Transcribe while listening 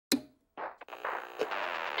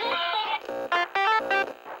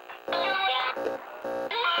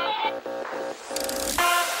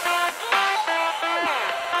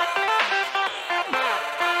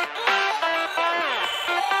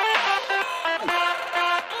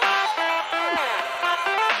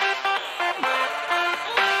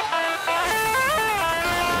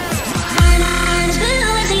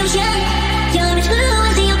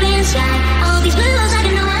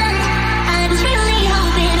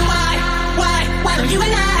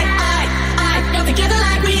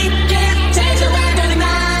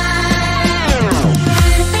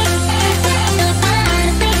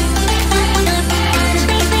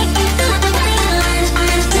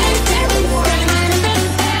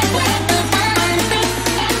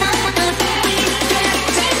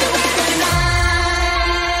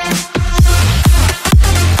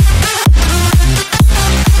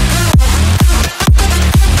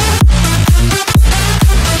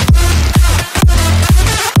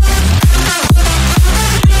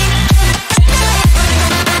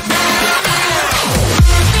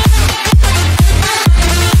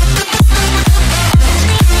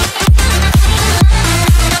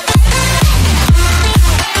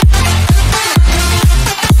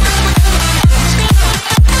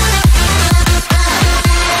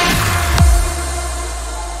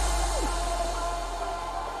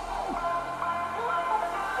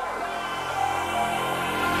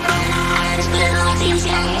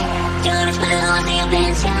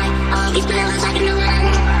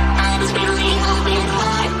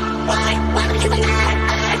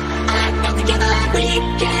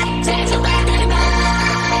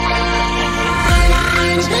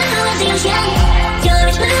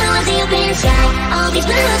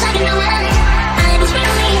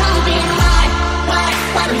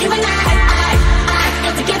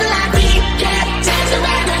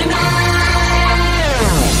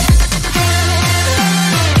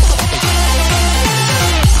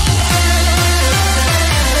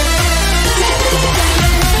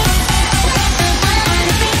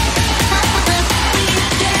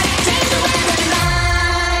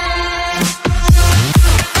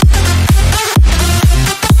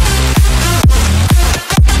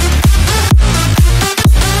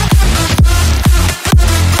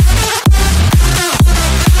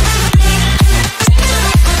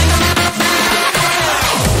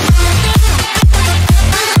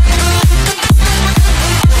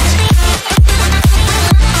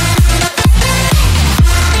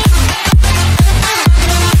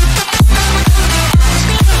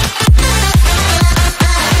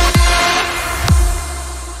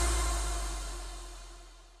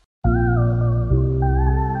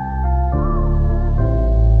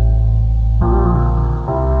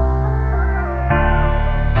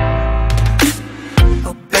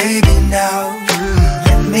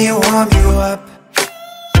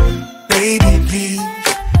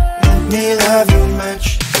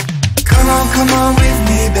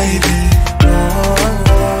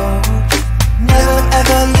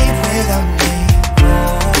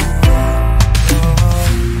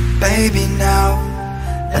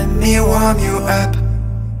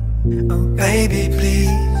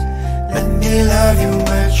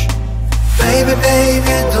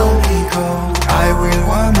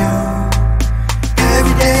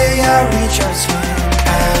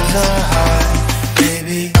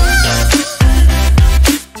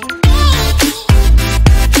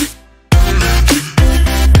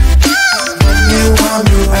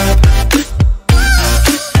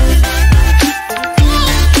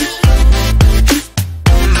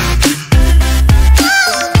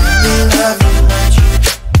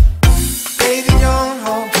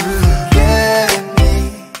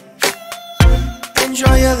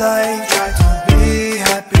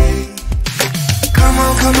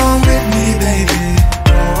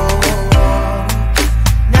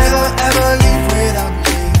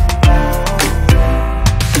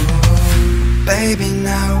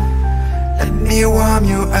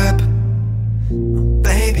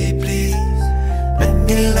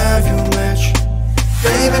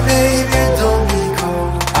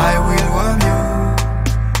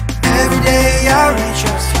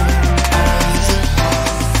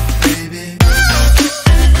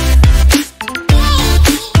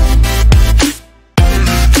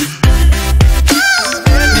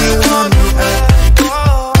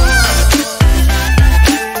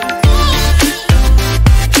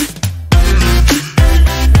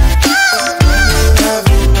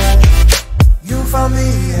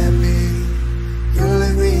me happy, you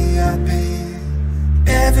leave me happy.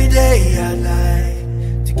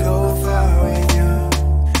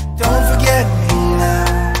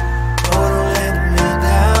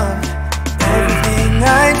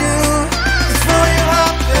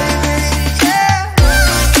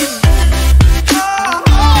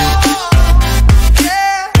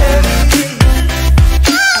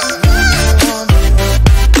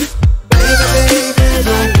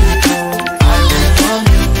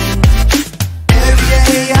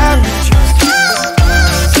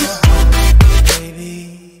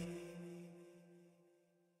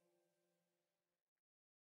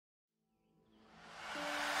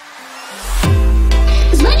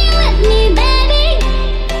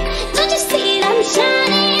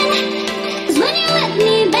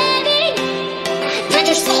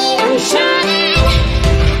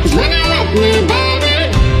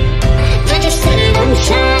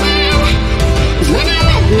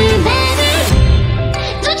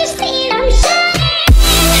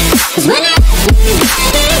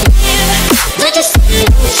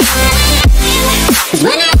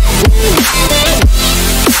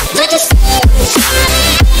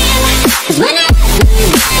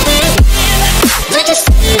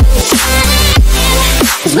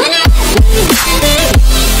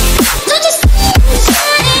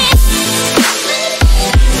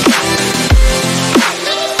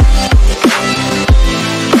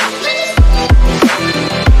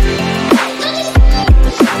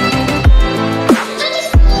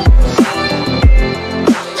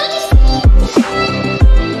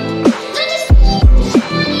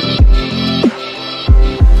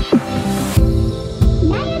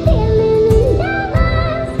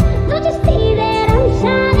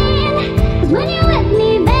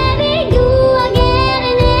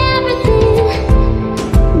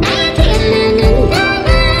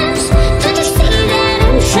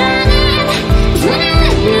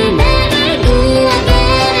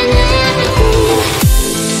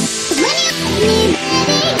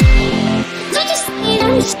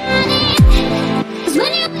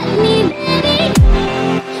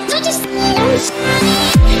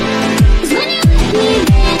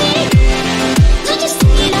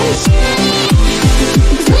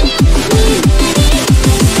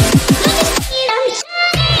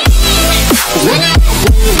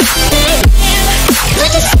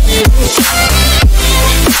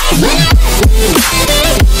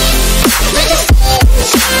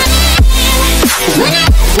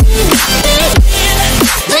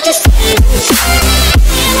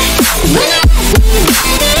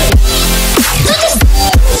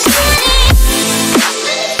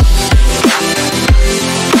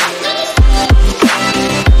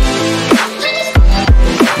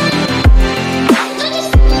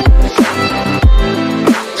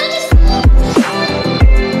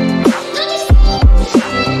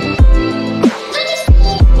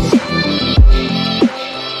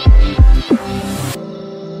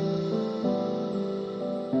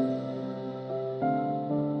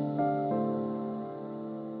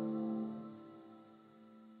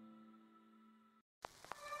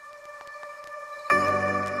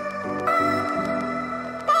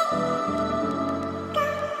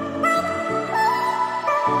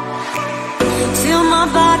 Feel my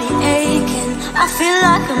body aching, I feel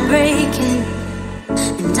like I'm breaking,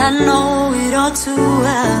 and I know it all too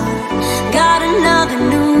well. Got another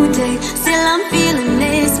new day, still I'm feeling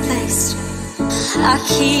misplaced. I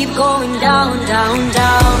keep going down, down,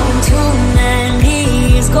 down. Too many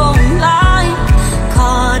years going by,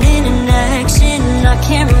 caught in an action I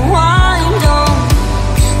can't rewind. Oh,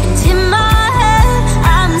 and in my head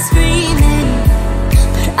I'm screaming,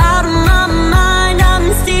 but out of my mind I'm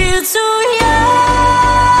still too young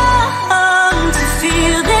to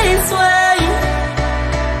feel this way.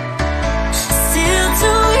 Still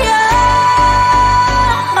too young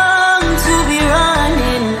to be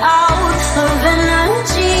running out of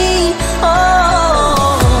energy.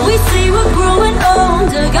 Oh, we say we're growing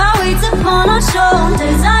older, got weights upon our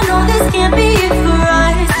shoulders. I know this can't be it for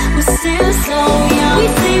us, we're still so young. We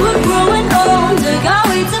say we're growing older, got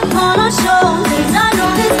weights upon our shoulders. I know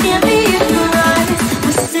this can't be it for us,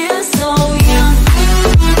 we're still so young.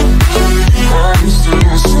 I'm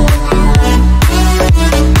still so young.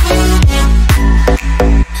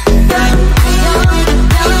 Young, young,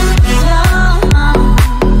 young, young.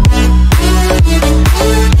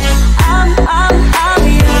 I'm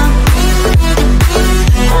young.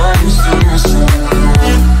 I'm still so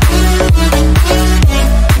young.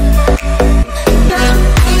 Young,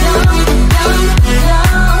 young, young,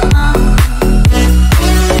 young.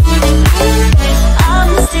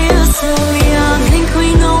 I'm still so young. Think we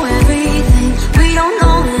know everything, we don't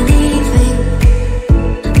know anything.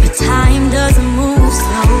 But time doesn't move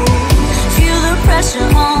slow. Feel the pressure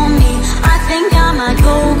on me, I think I might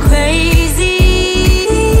go crazy.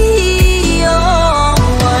 Oh,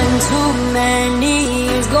 one too many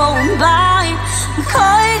years going by, I'm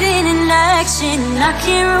caught in an action I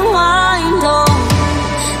can't rewind. Oh,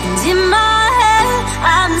 and in my head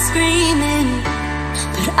I'm screaming,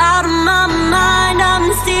 but out of my mind I'm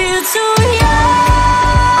still too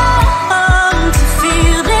young to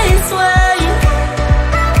feel this way.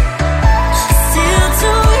 Still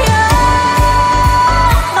too young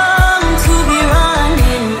to be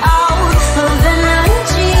running out of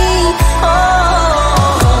energy. Oh,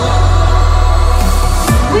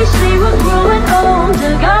 we say we're growing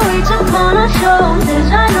older, got weights upon our shoulders.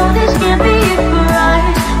 I know this can't be it for us,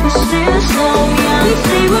 we're still so young. We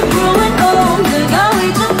say we're growing older, got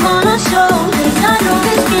weights upon our shoulders. I know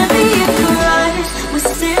this can't be it for us, we're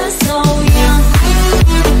still so young.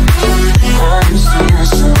 I'm still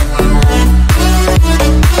so young.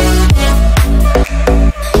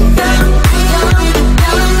 Young, young,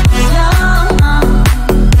 young, young.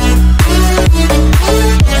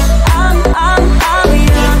 I'm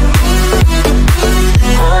young.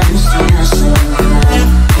 I'm still so young.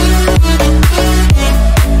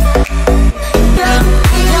 Young,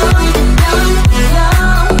 young, young,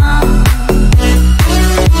 young.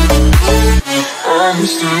 I'm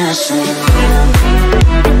still so young.